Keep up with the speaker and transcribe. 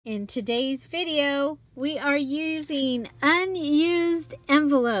In today's video, we are using unused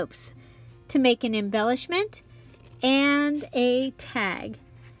envelopes to make an embellishment and a tag.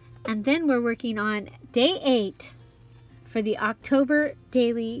 And then we're working on day 8 for the October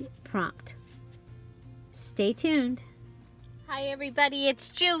daily prompt. Stay tuned. Hi everybody, it's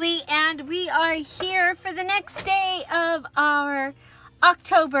Julie and we are here for the next day of our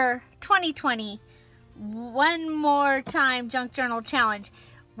October 2020 One More Time Junk Journal Challenge,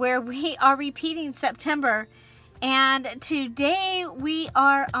 where we are repeating September, and today we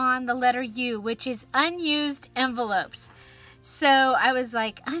are on the letter U, which is unused envelopes. So I was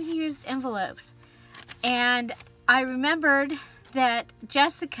like, unused envelopes, and I remembered that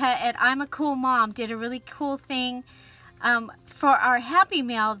Jessica at I'm a Cool Mom did a really cool thing for our Happy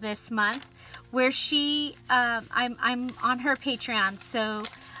Mail this month, where she I'm on her Patreon, so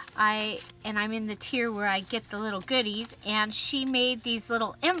I'm in the tier where I get the little goodies, and she made these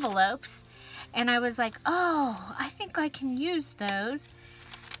little envelopes, and I was like, oh, I think I can use those,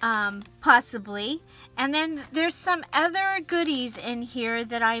 possibly. And then there's some other goodies in here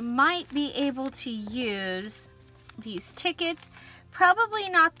that I might be able to use. These tickets, probably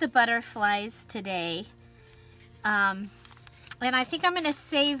not the butterflies today, and I think I'm going to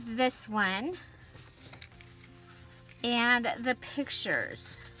save this one and the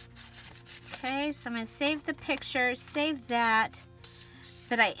pictures. Okay, so I'm going to save the pictures, save that,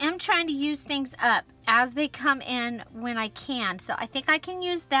 but I am trying to use things up as they come in when I can. So I think I can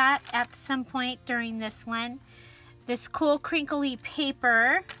use that at some point during this one. This cool crinkly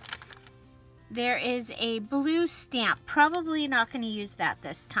paper. There is a blue stamp. Probably not going to use that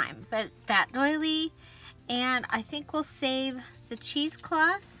this time, but that doily. And I think we'll save the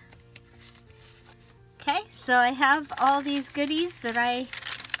cheesecloth. Okay, so I have all these goodies that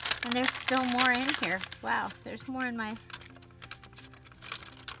and there's still more in here. Wow, there's more in my...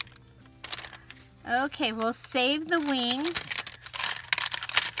 Okay, we'll save the wings.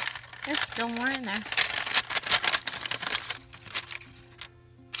 There's still more in there.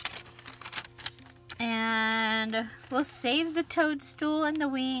 And we'll save the toadstool and the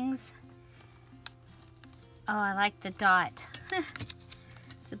wings. Oh, I like the dot.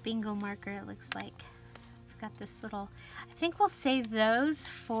 It's a bingo marker, it looks like. I've got this little... I think we'll save those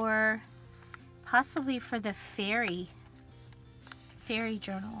for possibly for the fairy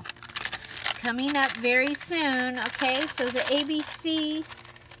journal coming up very soon. Okay, so the ABC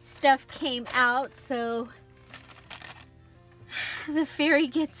stuff came out, so the fairy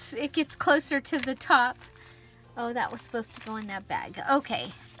gets closer to the top. Oh, that was supposed to go in that bag. Okay,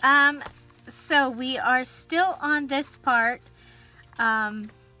 so we are still on this part.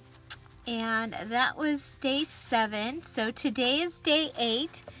 And that was day 7. So today is day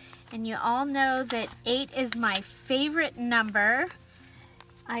 8. And you all know that 8 is my favorite number.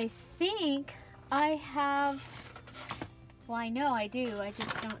 I think I have, well, I know I do. I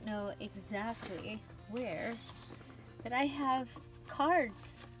just don't know exactly where. But I have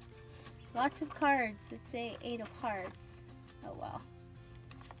cards. Lots of cards that say 8 of hearts. Oh well.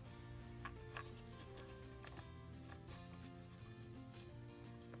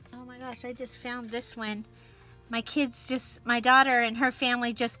 Oh my gosh, I just found this one. My daughter and her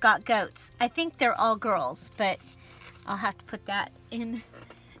family just got goats. I think they're all girls, but I'll have to put that in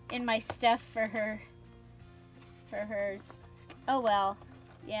my stuff for hers. Oh well,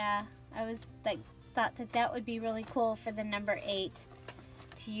 yeah, I was like, thought that would be really cool for the number 8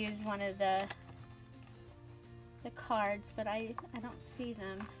 to use one of the cards, but I don't see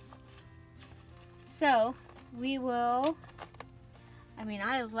them. So we will... I mean,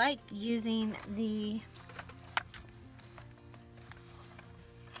 I like using the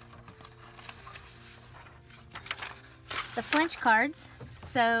Flinch cards.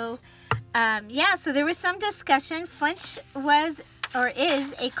 So, yeah, so there was some discussion. Flinch was, or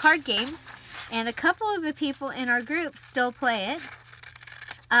is, a card game, and a couple of the people in our group still play it.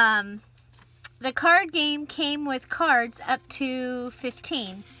 The card game came with cards up to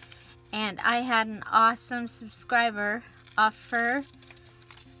 15, and I had an awesome subscriber offer.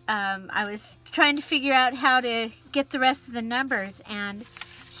 I was trying to figure out how to get the rest of the numbers, and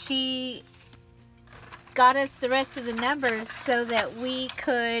she got us the rest of the numbers so that we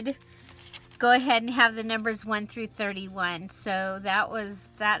could go ahead and have the numbers 1 through 31. So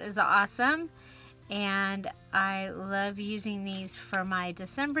that is awesome, and I love using these for my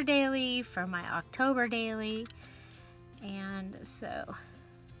December daily, for my October daily, and so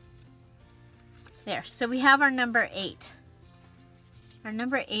there. So we have our number 8. Our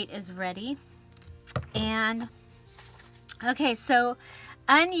number 8 is ready. And okay, so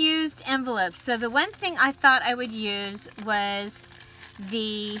unused envelopes. So the one thing I thought I would use was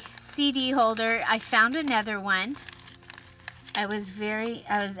the CD holder. I found another one. I was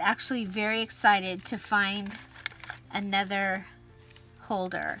actually very excited to find another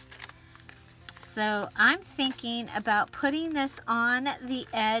holder. So I'm thinking about putting this on the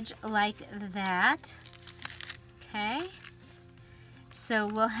edge like that. Okay. So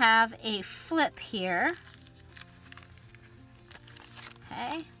we'll have a flip here.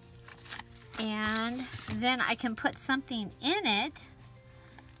 Okay. And then I can put something in it.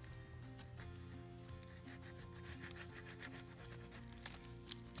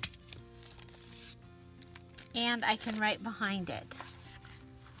 And I can write behind it.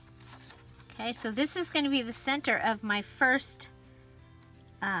 Okay, so this is going to be the center of my first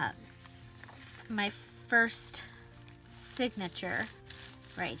signature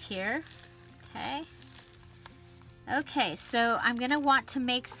right here. Okay. Okay, so I'm going to want to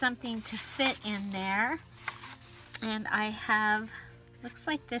make something to fit in there. And I have, looks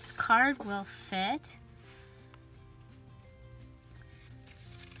like this card will fit.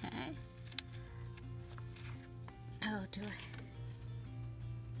 Okay. Oh,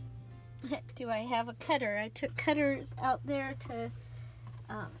 do I have a cutter? I took cutters out there to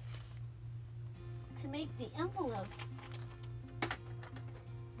make the envelopes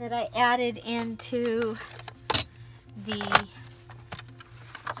that I added into the,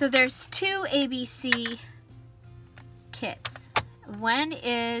 so there's two ABC kits. One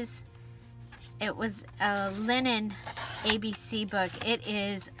is, it was a linen ABC book. It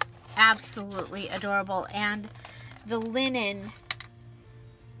is absolutely adorable, and the linen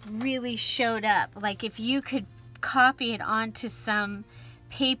really showed up. Like if you could copy it onto some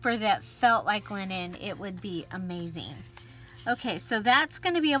paper that felt like linen, it would be amazing. Okay, so that's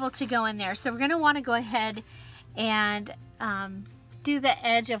going to be able to go in there. So we're going to want to go ahead and do the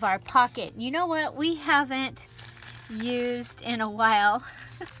edge of our pocket. You know what we haven't used in a while?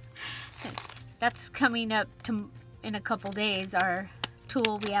 That's coming up in a couple days, our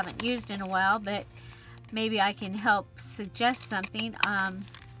tool we haven't used in a while, but maybe I can help suggest something.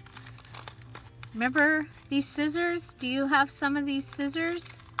 Remember these scissors? Do you have some of these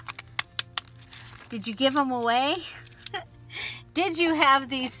scissors? Did you give them away? Did you have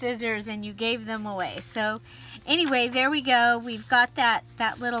these scissors and you gave them away? So anyway, there we go. We've got that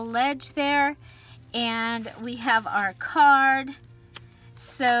little ledge there, and we have our card.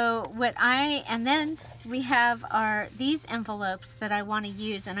 So and then we have these envelopes that I want to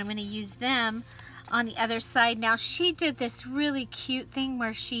use, and I'm going to use them on the other side. Now she did this really cute thing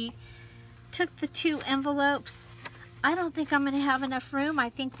where she took the two envelopes. I don't think I'm going to have enough room. I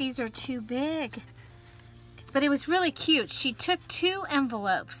think these are too big. But it was really cute. She took two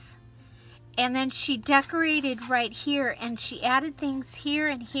envelopes and then she decorated right here, and she added things here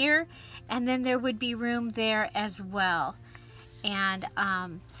and here, and then there would be room there as well. And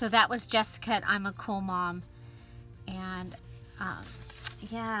so that was Jessica at I'm a Cool Mom. And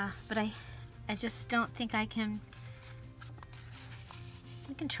yeah, but I just don't think I can.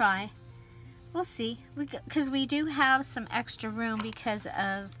 We can try. We'll see. Because we do have some extra room because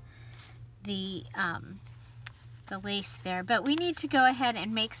of the lace there. But we need to go ahead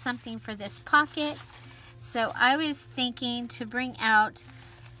and make something for this pocket. So I was thinking to bring out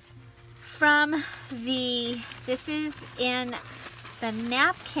from this is in the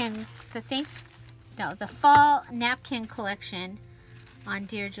napkin, the fall napkin collection on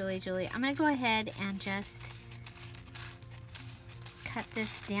Dear Julie Julie. I'm going to go ahead and just cut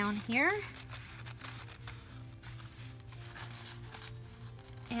this down here.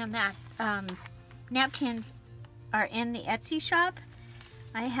 And that napkins are in the Etsy shop.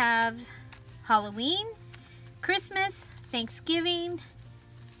 I have Halloween, Christmas, Thanksgiving.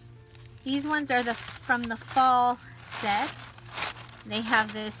 These ones are from the fall set. They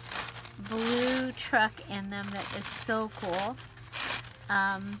have this blue truck in them that is so cool.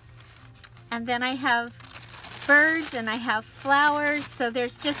 And then I have birds and I have flowers. So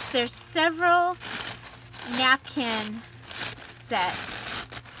there's several napkin sets.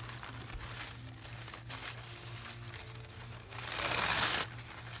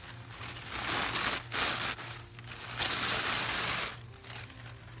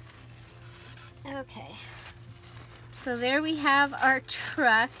 Okay, so there we have our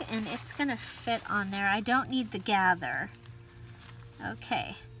truck, and it's gonna fit on there. I don't need the gather.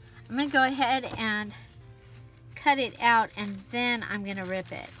 Okay, I'm gonna go ahead and cut it out, and then I'm gonna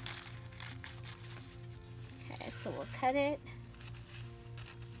rip it. Okay, so we'll cut it,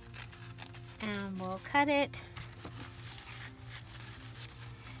 and we'll cut it.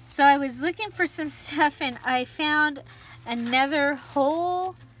 So I was looking for some stuff, and I found another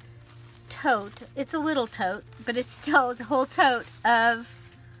whole tote. It's a little tote, but it's still a whole tote of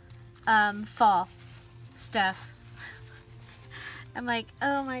fall stuff. I'm like,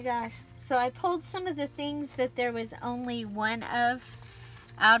 oh my gosh. So I pulled some of the things that there was only one of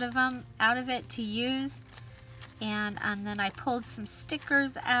out of it to use, and then I pulled some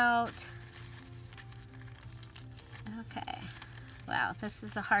stickers out. Okay, wow, this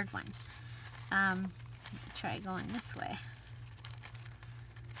is a hard one. Let me try going this way.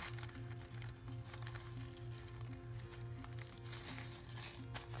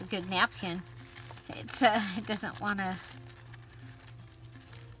 It's a good napkin. It doesn't want to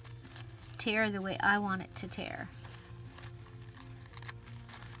tear the way I want it to tear.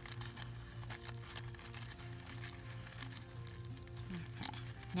 Okay,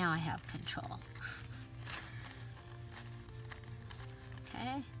 now I have control.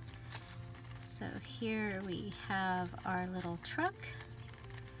 Okay, so here we have our little truck.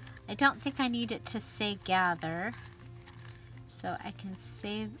 I don't think I need it to say gather, so I can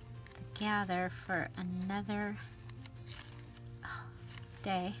save the gather for another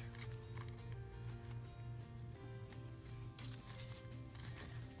day.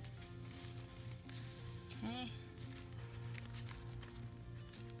 Okay.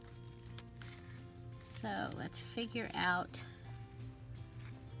 So let's figure out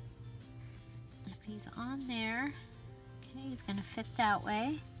if he's on there. Okay, he's going to fit that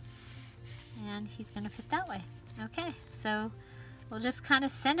way, and he's going to fit that way. Okay, so we'll just kind of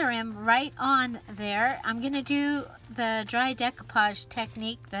center him right on there. I'm going to do the dry decoupage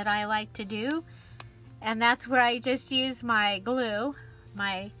technique that I like to do, and that's where I just use my glue,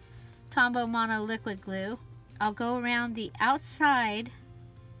 my Tombow Mono liquid glue. I'll go around the outside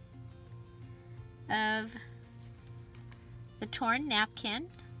of the torn napkin,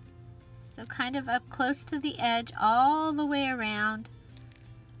 so kind of up close to the edge, all the way around,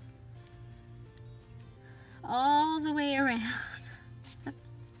 all the way around,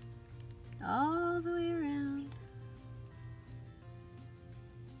 all the way around,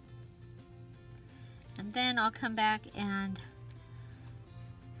 and then I'll come back and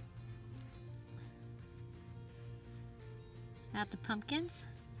add the pumpkins.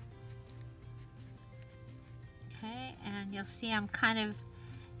 Okay, and you'll see I'm kind of,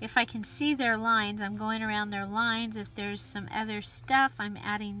 if I can see their lines, I'm going around their lines. If there's some other stuff, I'm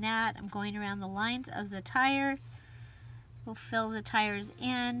adding that. I'm going around the lines of the tire. We'll fill the tires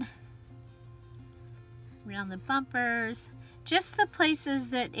in, around the bumpers, just the places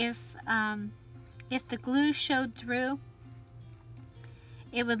that if the glue showed through,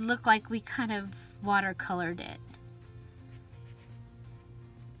 it would look like we kind of watercolored it.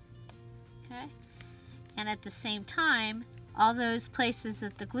 Okay, and at the same time, all those places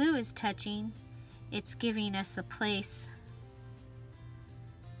that the glue is touching, it's giving us a place.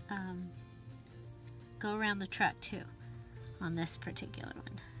 Go around the truck too on this particular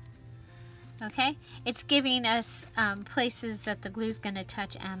one. Okay, it's giving us places that the glue is going to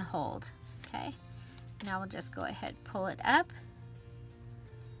touch and hold. Okay, now we'll just go ahead, pull it up,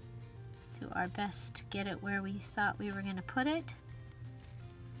 do our best to get it where we thought we were going to put it.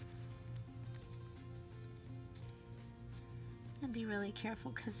 And be really careful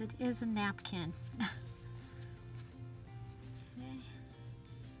because it is a napkin. Okay.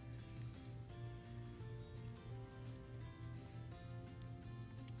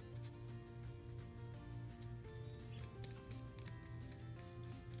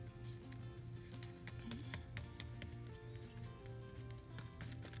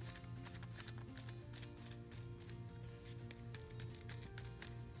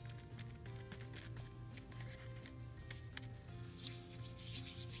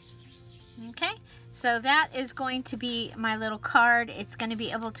 Okay, so that is going to be my little card. It's going to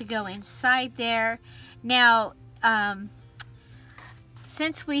be able to go inside there. Now,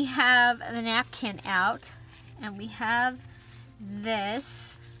 since we have the napkin out and we have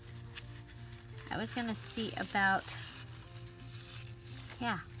this, I was going to see about,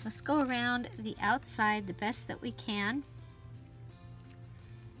 yeah, let's go around the outside the best that we can.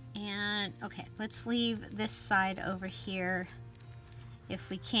 And, okay, let's leave this side over here if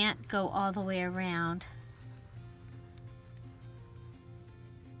we can't go all the way around.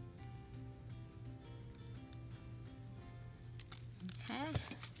 Okay.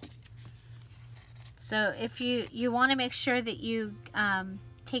 So if you want to make sure that you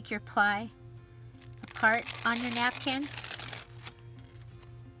take your ply apart on your napkin.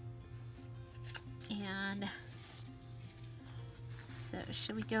 And so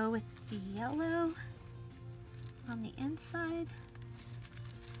should we go with the yellow on the inside?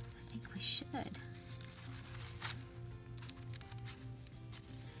 I think we should.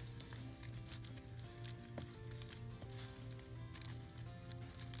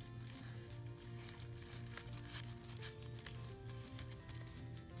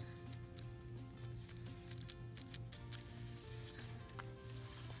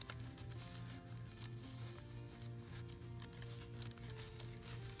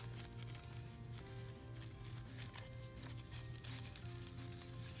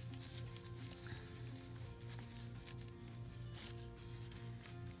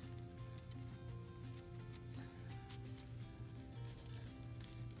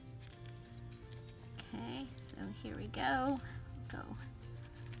 here we go. Go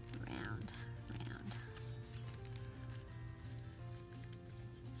round,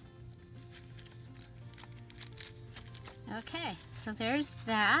 round. Okay, so there's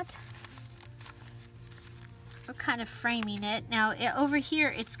that. We're kind of framing it. Now over here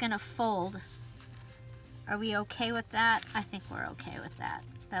it's gonna fold. Are we okay with that? I think we're okay with that.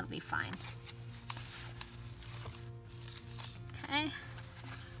 That'll be fine. Okay.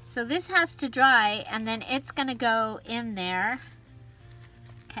 So this has to dry and then it's gonna go in there.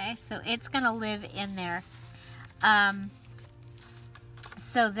 Okay, so it's gonna live in there.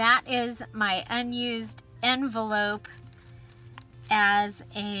 So that is my unused envelope as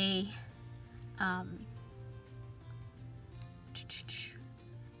a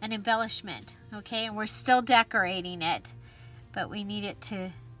an embellishment. Okay, and we're still decorating it, but we need it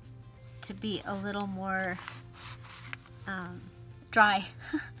to be a little more dry.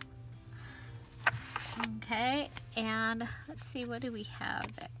 Okay, and let's see, what do we have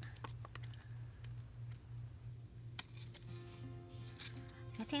that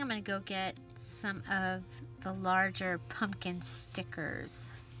I think I'm gonna go get some of the larger pumpkin stickers.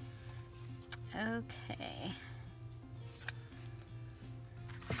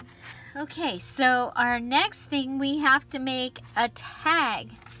 Okay, so our next thing, we have to make a tag.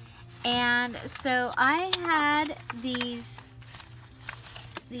 And so I had these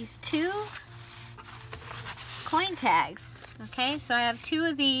two coin tags. Okay, so I have two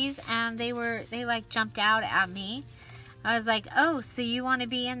of these and they like jumped out at me. I was like, oh, so you want to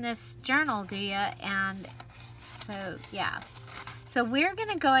be in this journal, do you? And so, yeah. So we're going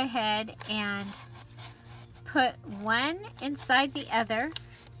to go ahead and put one inside the other.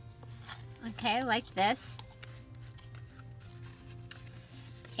 Okay, like this.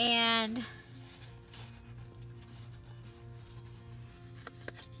 And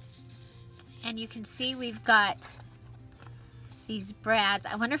you can see we've got these brads.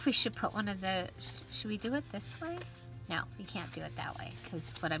 I wonder if we should put one of the, should we do it this way? No, we can't do it that way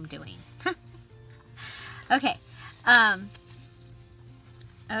because what I'm doing. Okay.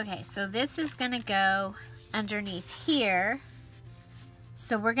 Okay, so this is gonna go underneath here.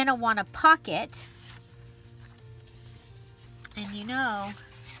 So we're gonna want a pocket. And you know,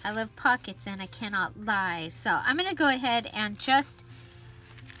 I love pockets and I cannot lie. So I'm gonna go ahead and just,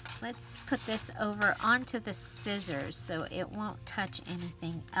 let's put this over onto the scissors so it won't touch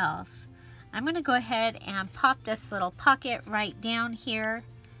anything else. I'm gonna go ahead and pop this little pocket right down here.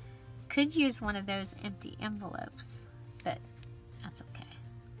 Could use one of those empty envelopes, but that's okay.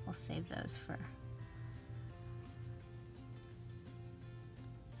 We'll save those for.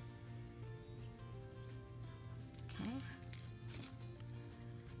 Okay.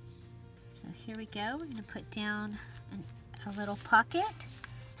 So here we go. We're gonna put down a little pocket,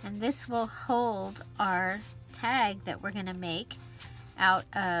 and this will hold our tag that we're gonna make out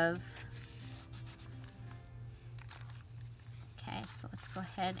of. Okay, so let's go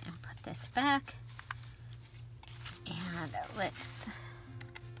ahead and put this back, and let's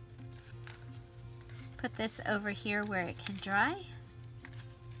put this over here where it can dry.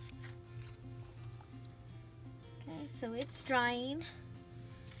 Okay, so it's drying.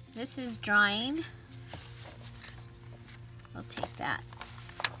 This is drying. We'll take that,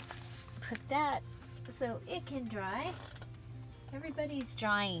 put that so it can dry. Everybody's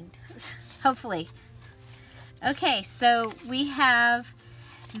drying, hopefully. Okay, so we have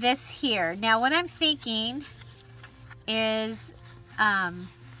this here. Now what I'm thinking is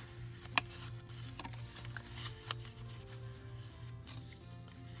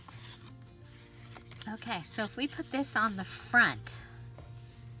okay, so if we put this on the front,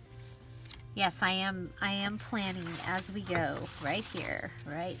 yes, I am planning as we go right here,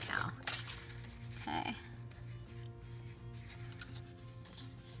 right now. Okay.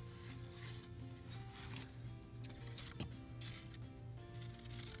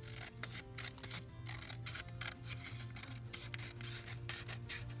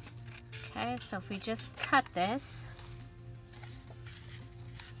 Okay, so if we just cut this,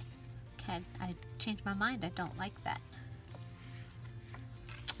 okay, I changed my mind, I don't like that.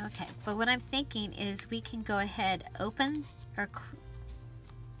 Okay, but what I'm thinking is we can go ahead, open or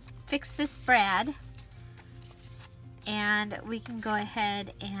fix this brad, and we can go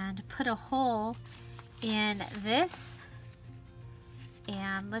ahead and put a hole in this,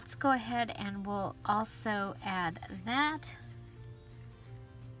 and let's go ahead and we'll also add that.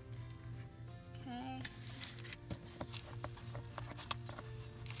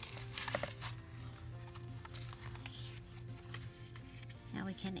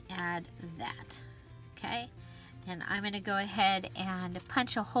 We can add that. Okay, and I'm going to go ahead and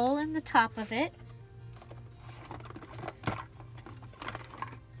punch a hole in the top of it.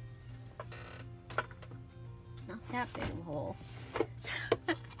 that big of a hole.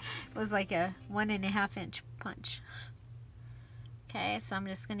 It was like a 1.5 inch punch. Okay, so I'm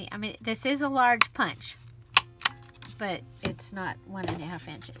just gonna, this is a large punch, but it's not 1.5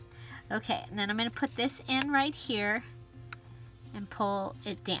 inches. Okay, and then I'm gonna put this in right here and pull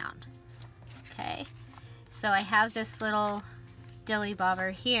it down. Okay, so I have this little dilly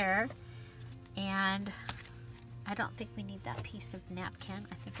bobber here, and I don't think we need that piece of napkin.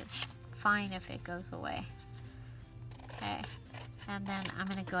 I think it's fine if it goes away. Okay, and then I'm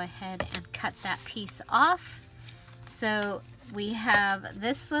gonna go ahead and cut that piece off. So we have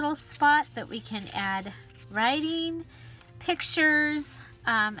this little spot that we can add writing, pictures,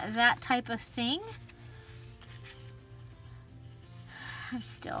 that type of thing. I'm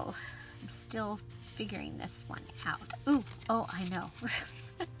still figuring this one out. Ooh, oh, I know.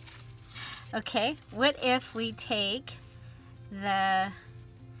 Okay, what if we take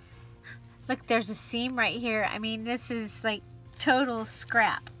look, there's a seam right here. I mean, this is like total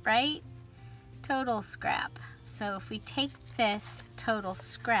scrap, right? Total scrap. So if we take this total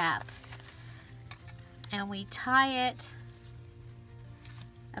scrap and we tie it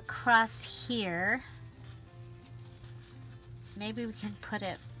across here, maybe we can put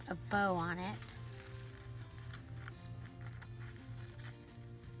a bow on it.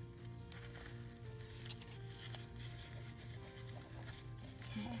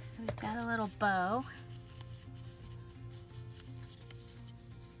 Okay, so we've got a little bow.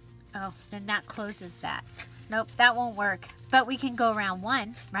 Oh, then that closes that. Nope, that won't work. But we can go around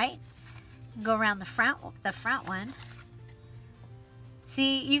one, right? Go around the front one.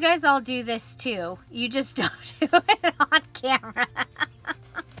 See, you guys all do this too. You just don't do it on camera.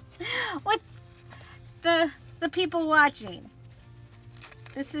 What the people watching?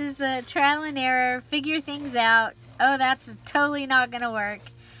 This is a trial and error. Figure things out. Oh, that's totally not gonna work.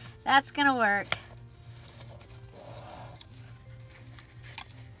 That's gonna work.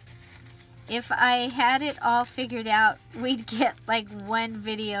 If I had it all figured out, we'd get like one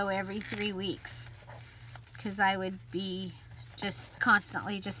video every 3 weeks, because I would be just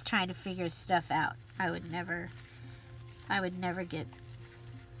constantly just trying to figure stuff out. I would never get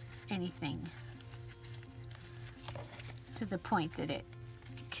anything to the point that it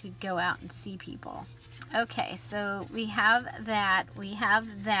could go out and see people. Okay, so we have that.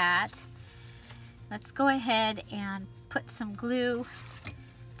 Let's go ahead and put some glue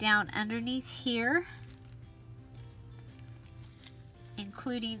down underneath here,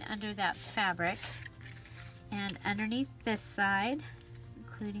 including under that fabric, and underneath this side,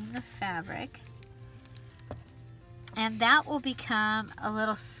 including the fabric, and that will become a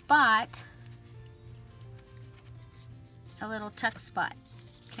little spot, a little tuck spot.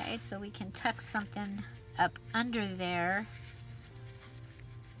 Okay, so we can tuck something up under there,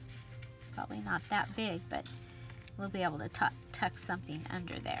 probably not that big, but we'll be able to tuck something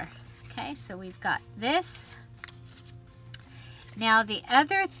under there. Okay, so we've got this. Now the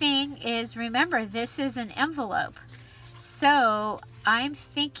other thing is, remember, this is an envelope. So I'm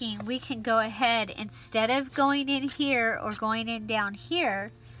thinking we can go ahead, instead of going in here or going in down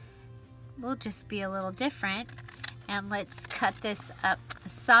here, we'll just be a little different. And let's cut this up the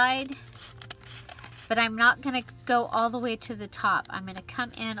side. But I'm not gonna go all the way to the top. I'm gonna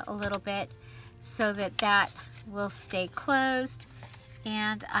come in a little bit so that that will stay closed,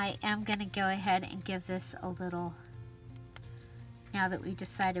 and I am going to go ahead and give this a little, now that we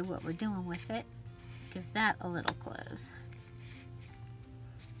decided what we're doing with it, give that a little close.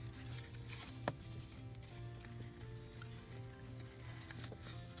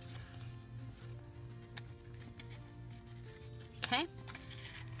 Okay,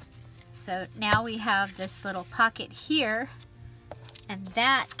 so now we have this little pocket here, and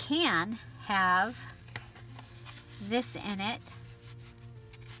that can have this in it.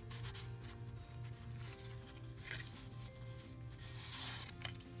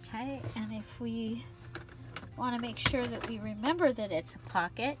 Okay, and if we want to make sure that we remember that it's a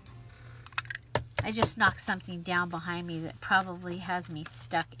pocket, I just knocked something down behind me that probably has me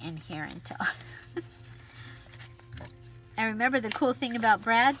stuck in here until and remember, the cool thing about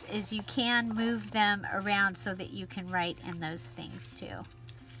brads is you can move them around so that you can write in those things too.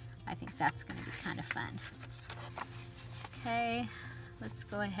 I think that's going to be kind of fun. Okay, let's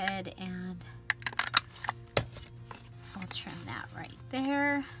go ahead and I'll trim that right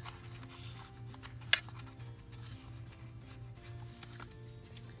there.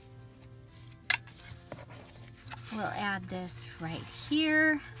 We'll add this right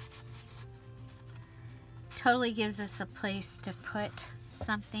here. Totally gives us a place to put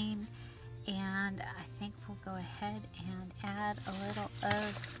something, and I think we'll go ahead and add a little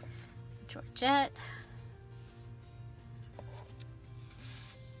of Georgette.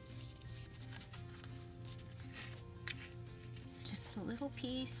 a little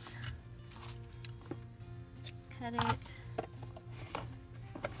piece, cut it,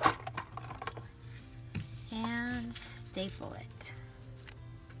 and staple it.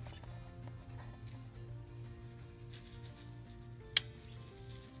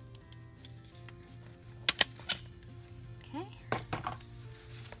 Okay,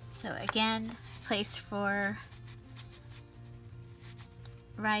 so again, place for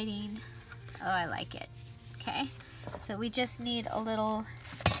writing. Oh, I like it. Okay, so we just need a little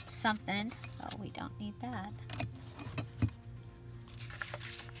something. Oh, we don't need that.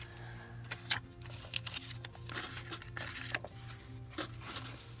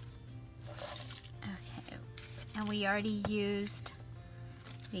 Okay, and we already used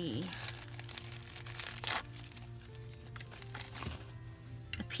the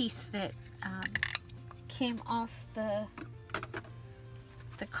piece that came off the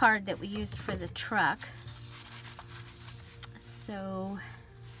card that we used for the truck. So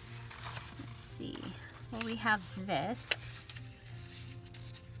let's see. Well, we have this.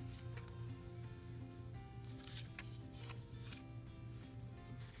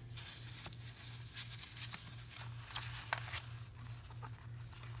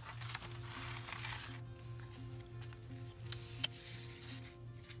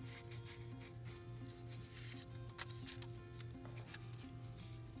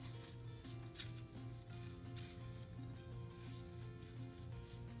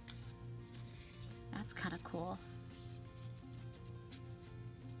 That's kind of cool.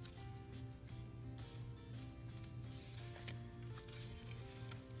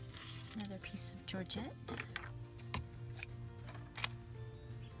 Another piece of Georgette.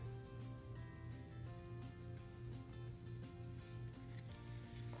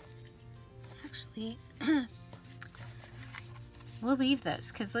 Actually, we'll leave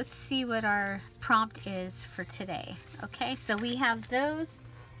those because let's see what our prompt is for today. Okay, so we have those.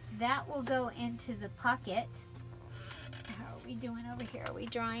 That will go into the pocket. How are we doing over here? Are we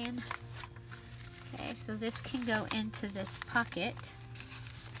drying? Okay, so this can go into this pocket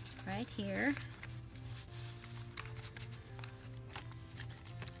right here.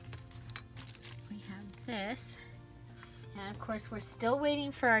 We have this. And of course, we're still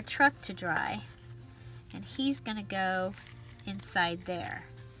waiting for our truck to dry. And he's gonna go inside there.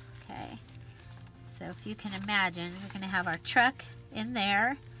 Okay, so if you can imagine, we're gonna have our truck in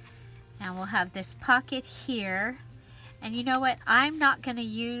there. And we'll have this pocket here. And you know what? I'm not going to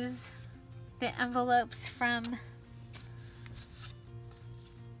use the envelopes from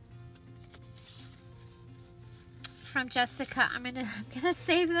Jessica. I'm gonna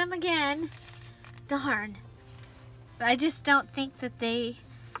save them again. Darn. But I just don't think that they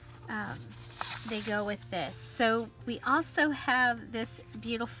go with this. So we also have this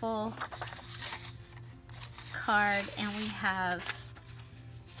beautiful card, and we have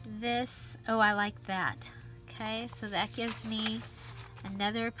this. Oh, I like that. Okay, so that gives me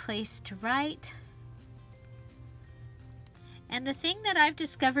another place to write. And the thing that I've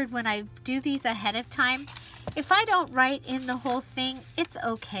discovered when I do these ahead of time, if I don't write in the whole thing, it's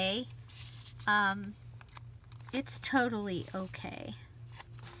okay. It's totally okay.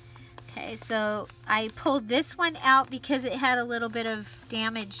 Okay, so I pulled this one out because it had a little bit of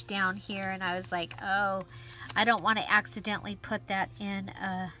damage down here, and I was like, oh, I don't want to accidentally put that in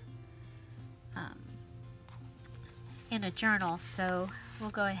a journal, so we'll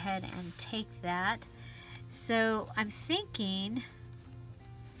go ahead and take that. So I'm thinking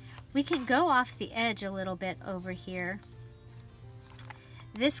we can go off the edge a little bit over here.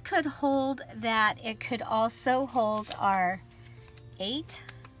 This could hold that. It could also hold our 8.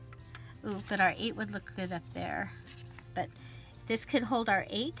 Ooh, but our 8 would look good up there. But this could hold our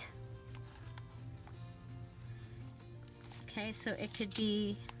 8. Okay, so it could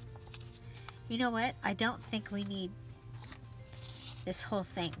be, you know what? I don't think we need this whole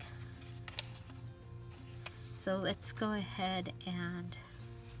thing. So let's go ahead and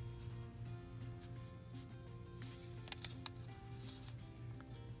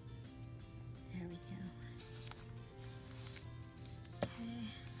there we go. Okay.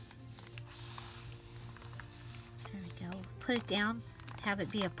 There we go. Put it down, have it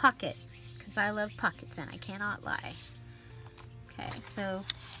be a pocket, because I love pockets and I cannot lie. Okay, so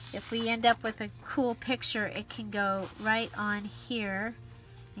if we end up with a cool picture, it can go right on here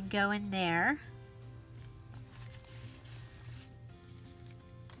and go in there.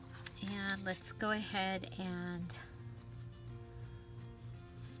 And let's go ahead and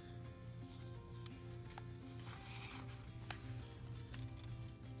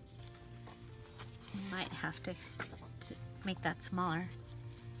might have to make that smaller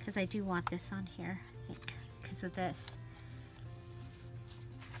because I do want this on here, I think, because of this.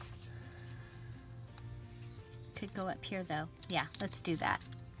 Could go up here though. Yeah, let's do that.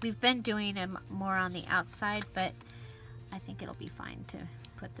 We've been doing them more on the outside, but I think it'll be fine to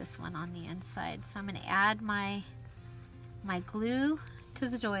put this one on the inside. So I'm going to add my glue to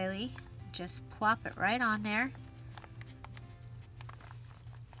the doily. Just plop it right on there.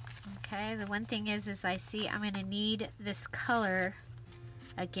 Okay, the one thing is I see I'm going to need this color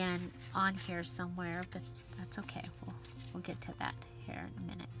again on here somewhere, but that's okay. We'll get to that here in a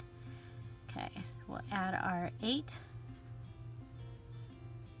minute. Okay, we'll add our 8.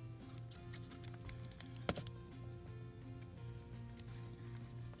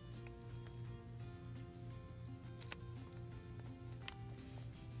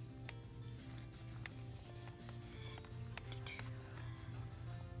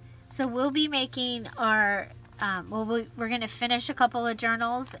 So we'll be making our, we're going to finish a couple of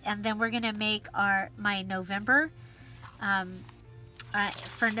journals, and then we're going to make my November.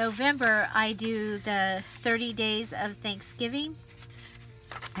 For November, I do the 30 days of Thanksgiving.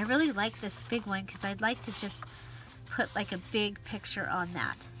 I really like this big one because I'd like to just put like a big picture on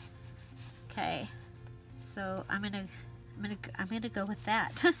that. Okay, so I'm gonna go with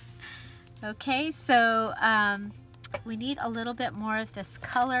that. Okay, so we need a little bit more of this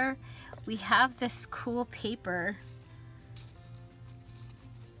color. We have this cool paper.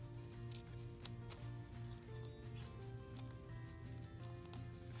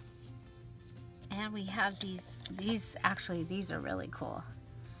 And we have these actually, these are really cool.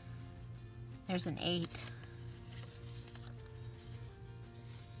 There's an 8.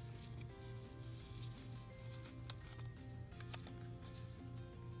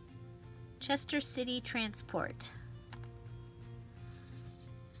 Chester City Transport.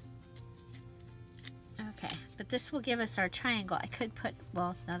 Okay, but this will give us our triangle. I could put,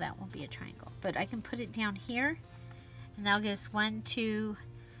 well, no, that won't be a triangle, but I can put it down here, and that'll give us 1, 2,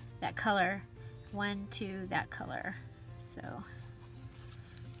 that color, 1, 2, that color. So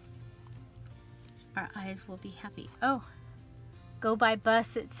our eyes will be happy. Oh, go by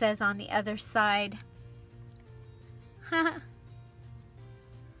bus, it says on the other side. Well,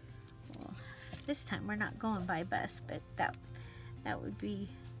 this time we're not going by bus, but that would be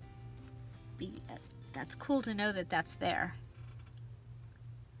that's cool to know that that's there.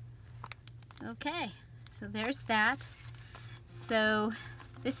 Okay, so there's that. So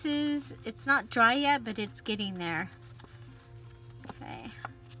this is, it's not dry yet, but it's getting there. Okay.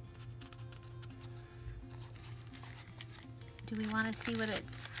 Do we want to see what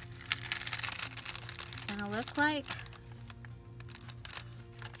it's gonna look like?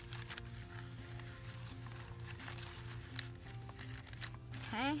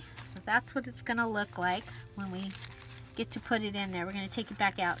 Okay, so that's what it's gonna look like when we get to put it in there. We're gonna take it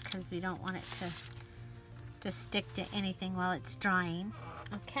back out because we don't want it to stick to anything while it's drying.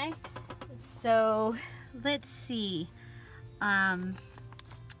 Okay, so let's see. Pull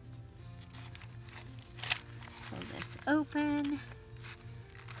this open.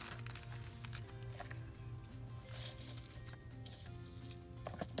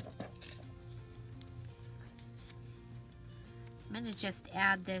 I'm going to just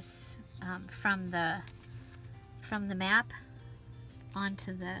add this from the map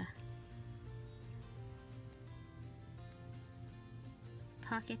onto the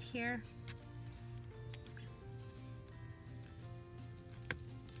pocket here.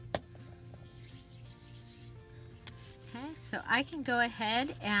 Okay, so I can go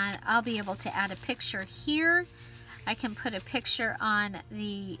ahead and I'll be able to add a picture here. I can put a picture on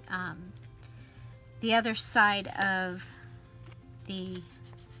the other side of the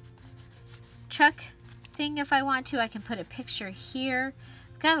truck thing if I want to. I can put a picture here.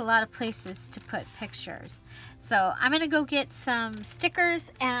 I've got a lot of places to put pictures. So I'm gonna go get some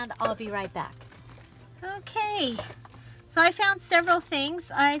stickers and I'll be right back. Okay, so I found several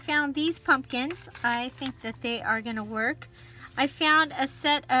things. I found these pumpkins. I think that they are gonna work. I found a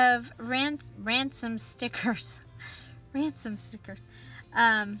set of ransom stickers. Ransom stickers.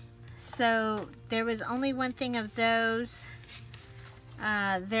 So there was only one thing of those.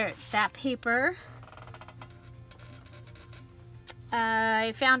 That paper.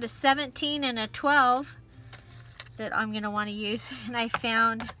 I found a 17 and a 12 that I'm going to want to use, and I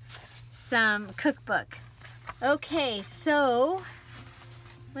found some cookbook. Okay, so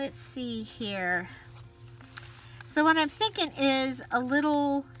let's see here. So what I'm thinking is a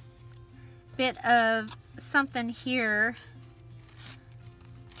little bit of something here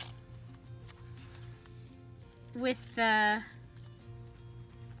with the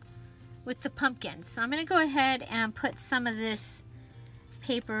pumpkins. So I'm going to go ahead and put some of this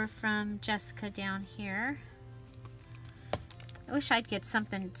paper from Jessica down here. I wish I'd get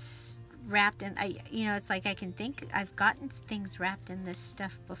something wrapped in, you know, it's like I can think I've gotten things wrapped in this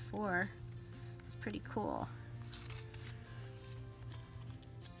stuff before. It's pretty cool.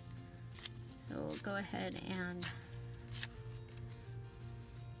 So we'll go ahead and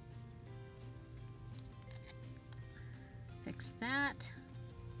fix that.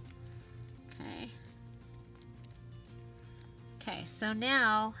 Okay. Okay, so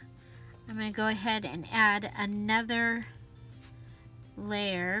now I'm going to go ahead and add another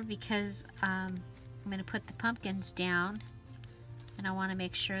layer because I'm going to put the pumpkins down, and I want to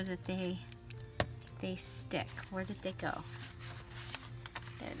make sure that they stick. Where did they go?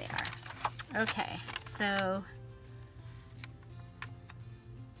 There they are. Okay, so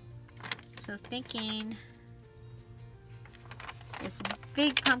thinking this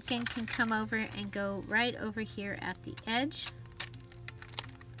big pumpkin can come over and go right over here at the edge.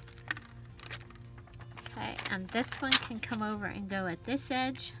 Okay, and this one can come over and go at this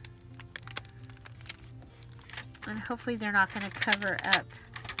edge. And hopefully they're not going to cover up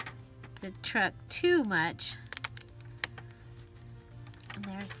the truck too much. And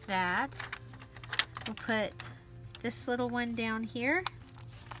there's that. We'll put this little one down here.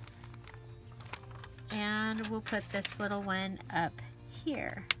 And we'll put this little one up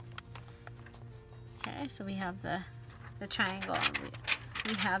here. Okay, so we have the triangle. And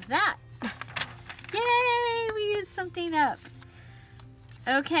we have that. Yay! We used something up.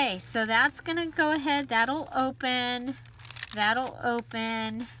 Okay, so that's gonna go ahead. That'll open. That'll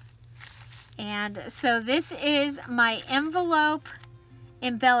open. And so this is my envelope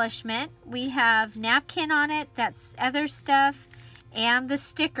embellishment. We have napkin on it. That's other stuff. And the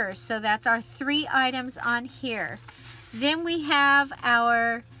stickers. So that's our 3 items on here. Then we have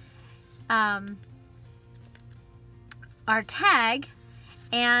our tag.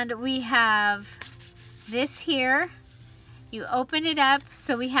 And we have this here. You open it up.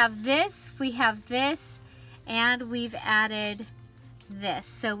 So we have this, and we've added this.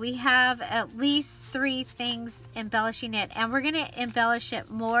 So we have at least 3 things embellishing it. And we're going to embellish it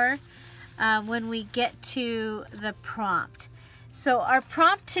more when we get to the prompt. So our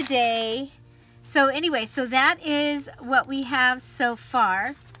prompt today, so anyway, so that is what we have so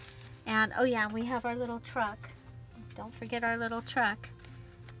far. And oh yeah, we have our little truck. Don't forget our little truck.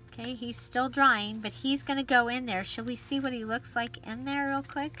 Okay, he's still drying, but he's going to go in there. Shall we see what he looks like in there real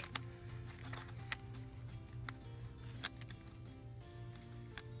quick?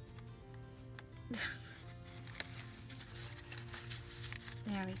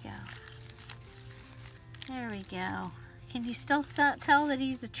 There we go. There we go. Can you still tell that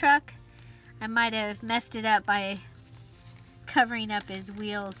he's a truck? I might have messed it up by covering up his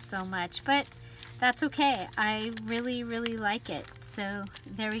wheels so much, but that's okay. I really, really like it. So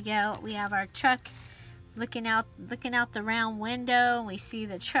there we go. We have our truck looking out the round window, and we see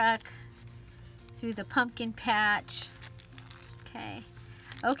the truck through the pumpkin patch. Okay.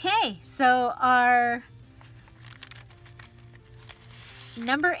 Okay, so our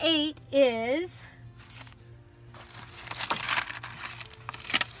number 8 is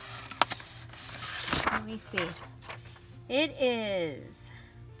let me see. It is,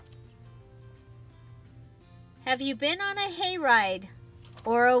 have you been on a hayride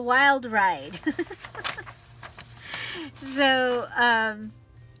or a wild ride? So,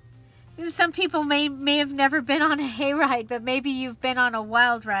 some people may have never been on a hayride, but maybe you've been on a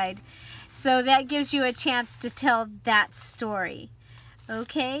wild ride. So that gives you a chance to tell that story.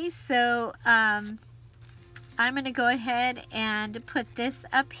 Okay, so I'm going to go ahead and put this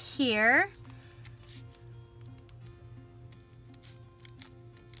up here.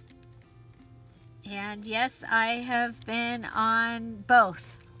 And yes, I have been on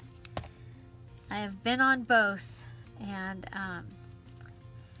both. I have been on both. And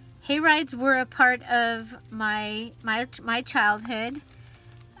hayrides were a part of my childhood.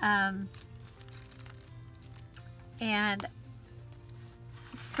 And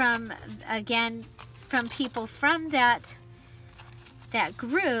from people from that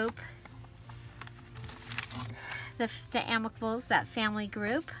group, the Amicables, that family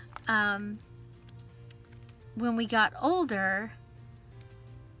group, when we got older,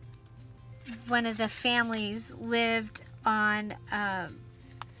 one of the families lived on a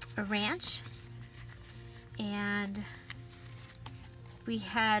ranch, and we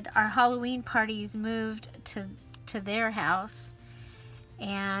had our Halloween parties moved to their house,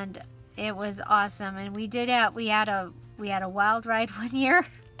 and it was awesome. And we had a wild ride one year.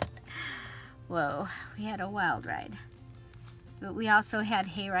 Whoa, we had a wild ride. But we also had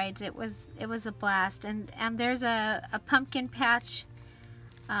hay rides. It was a blast. And there's a pumpkin patch.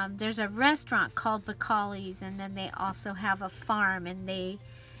 There's a restaurant called Bacalli's, and then they also have a farm, and they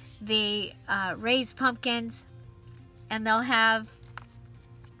they raise pumpkins, and they'll have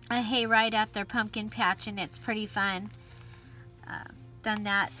a hayride at their pumpkin patch, and it's pretty fun. Done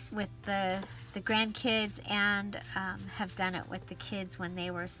that with the grandkids, and have done it with the kids when they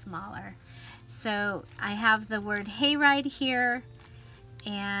were smaller. So I have the word hayride here,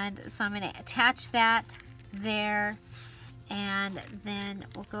 and so I'm going to attach that there, and then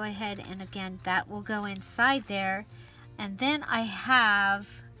we'll go ahead and again that will go inside there. And then I have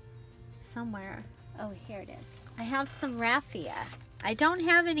somewhere, oh here it is, I have some raffia. I don't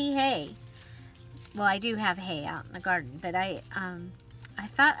have any hay. Well, I do have hay out in the garden, but I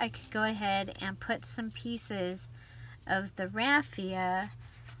thought I could go ahead and put some pieces of the raffia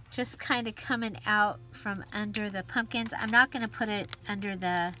just kind of coming out from under the pumpkins. I'm not going to put it under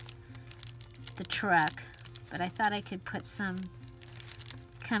the truck, but I thought I could put some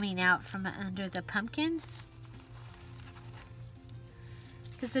coming out from under the pumpkins,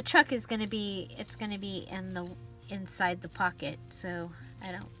 because the truck is going to be, it's going to be in the inside the pocket, so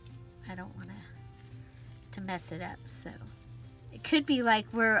I don't want to mess it up. So it could be like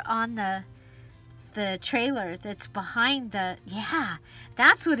we're on the trailer that's behind the, yeah,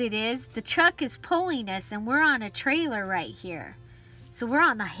 that's what it is. The truck is pulling us and we're on a trailer right here. So we're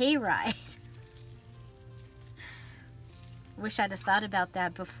on the hayride. Wish I'd have thought about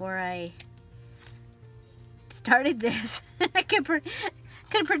that before I started this. I could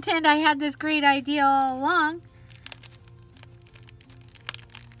pretend I had this great idea all along.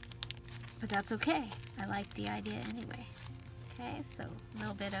 But that's okay. I like the idea anyway. Okay, so a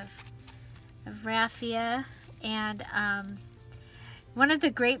little bit of raffia. And one of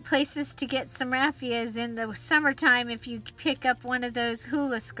the great places to get some raffia is in the summertime. If you pick up one of those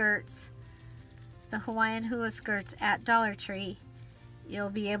hula skirts, the Hawaiian hula skirts at Dollar Tree, you'll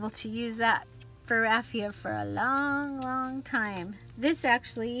be able to use that for raffia for a long, long time. This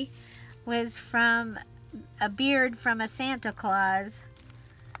actually was from a beard from a Santa Claus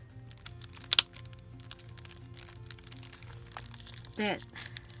that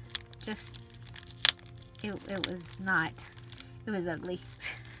just, it was not, it was ugly.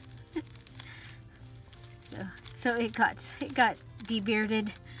 so it got debearded.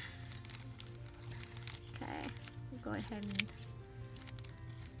 Okay, we'll go ahead and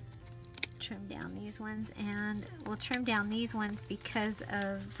trim down these ones, and we'll trim down these ones because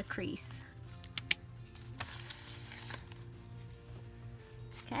of the crease.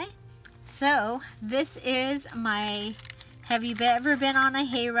 Okay, so this is my Have You Ever Been on a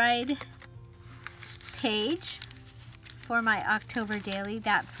Hayride page for my October daily.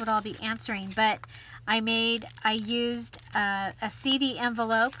 That's what I'll be answering. But I used a CD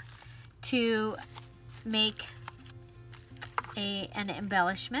envelope to make an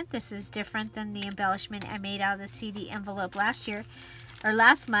embellishment. This is different than the embellishment I made out of the CD envelope last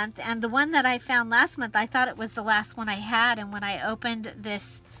month. And the one that I found last month, I thought it was the last one I had, and when I opened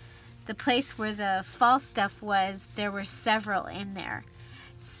this, the place where the fall stuff was, there were several in there.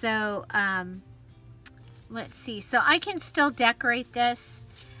 So let's see, so I can still decorate this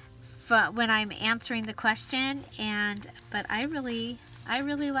when I'm answering the question, but I really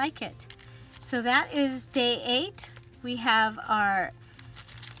like it. So that is day 8. We have our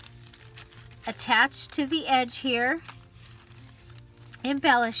attached to the edge here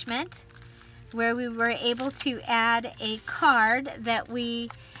embellishment, where we were able to add a card that we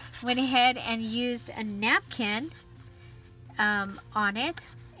went ahead and used a napkin on it,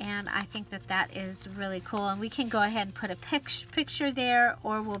 and I think that is really cool. And we can go ahead and put a picture there,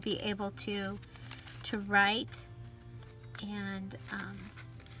 or we'll be able to write, and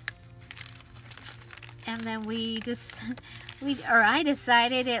then I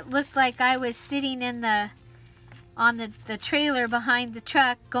decided it looked like I was sitting in on the trailer behind the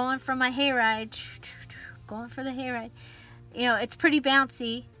truck, going for my hayride, going for the hayride. You know, it's pretty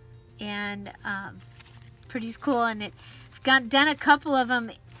bouncy and pretty cool, and I've done a couple of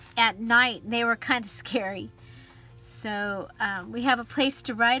them at night, and they were kind of scary. So we have a place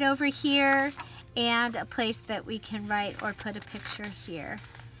to write over here, and a place that we can write or put a picture here.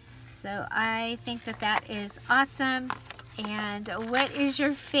 So I think that is awesome. And what is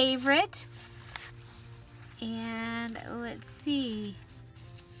your favorite? And let's see.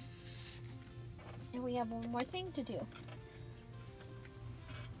 And we have one more thing to do.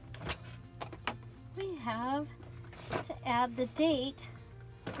 We have to add the date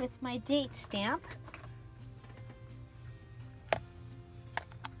with my date stamp.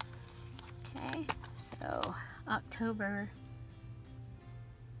 Okay, so October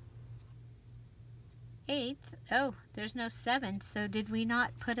 8th. Oh, there's no 7. So did we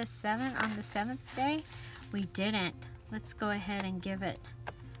not put a 7 on the 7th day? We didn't. Let's go ahead and give it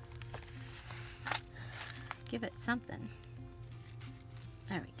give it something.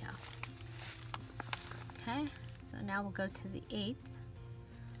 There we go. Okay, so now we'll go to the 8th.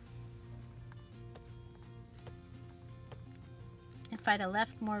 If I'd have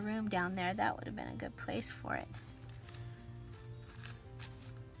left more room down there, that would have been a good place for it.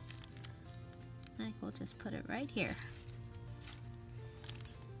 I think we'll just put it right here.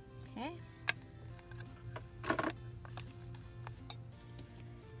 Okay.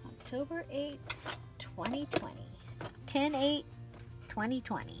 October 8th, 2020.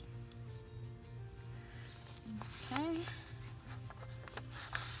 10/8/2020. Okay.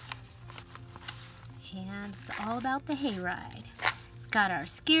 And it's all about the hayride. Got our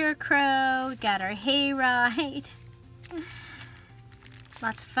scarecrow, got our hayride.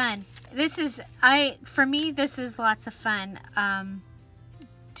 Lots of fun. This is, for me, this is lots of fun.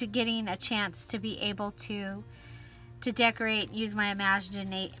 To getting a chance to be able to decorate, use my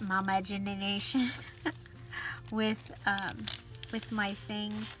imagination with my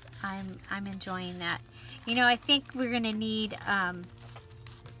things. I'm enjoying that. You know, I think we're gonna need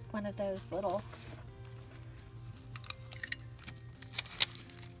one of those little,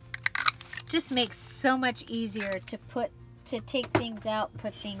 just makes so much easier to take things out,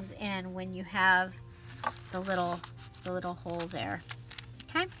 put things in when you have the little hole there.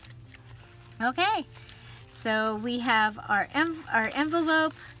 Okay. Okay. So we have our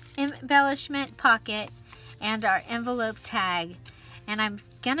envelope embellishment pocket and our envelope tag. And I'm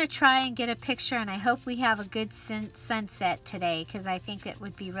gonna try and get a picture, and I hope we have a good sunset today, because I think it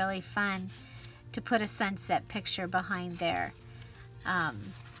would be really fun to put a sunset picture behind there.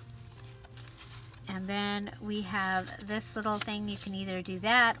 And then we have this little thing. You can either do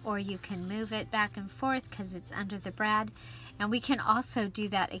that or you can move it back and forth because it's under the brad. And we can also do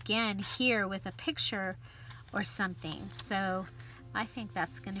that again here with a picture or something. So I think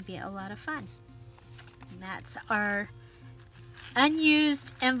that's going to be a lot of fun. And that's our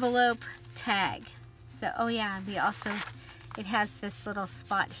unused envelope tag. So, oh yeah, and we also, it has this little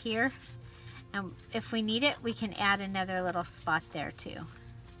spot here. And if we need it, we can add another little spot there too.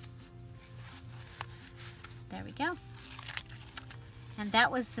 There we go. And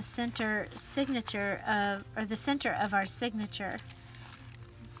that was the center signature of, or the center of our signature.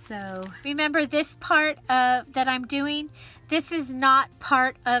 So remember this part that I'm doing, this is not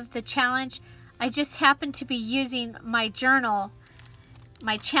part of the challenge. I just happen to be using my journal,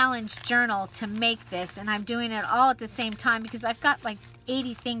 my challenge journal, to make this, and I'm doing it all at the same time because I've got like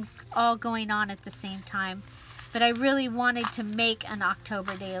 80 things all going on at the same time. But I really wanted to make an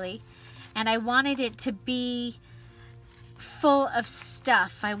October daily, and I wanted it to be full of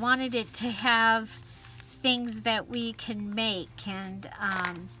stuff. I wanted it to have things that we can make and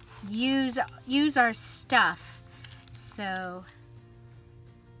use our stuff. So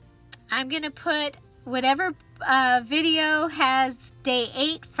I'm gonna put whatever video has day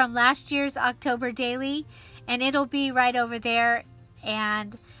 8 from last year's October daily, and it'll be right over there.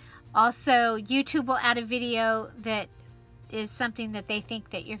 And also YouTube will add a video that is something that they think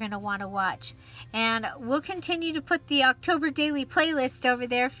that you're going to want to watch. And we'll continue to put the October daily playlist over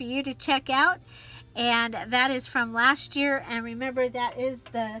there for you to check out. And that is from last year. And remember, that is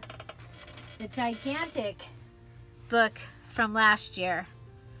the gigantic book from last year.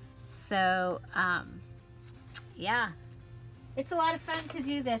 So yeah, it's a lot of fun to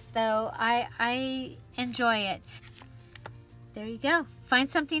do this though. I enjoy it. There you go. Find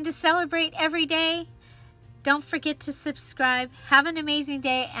something to celebrate every day. Don't forget to subscribe. Have an amazing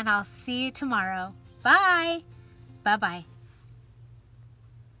day, and I'll see you tomorrow. Bye. Bye-bye.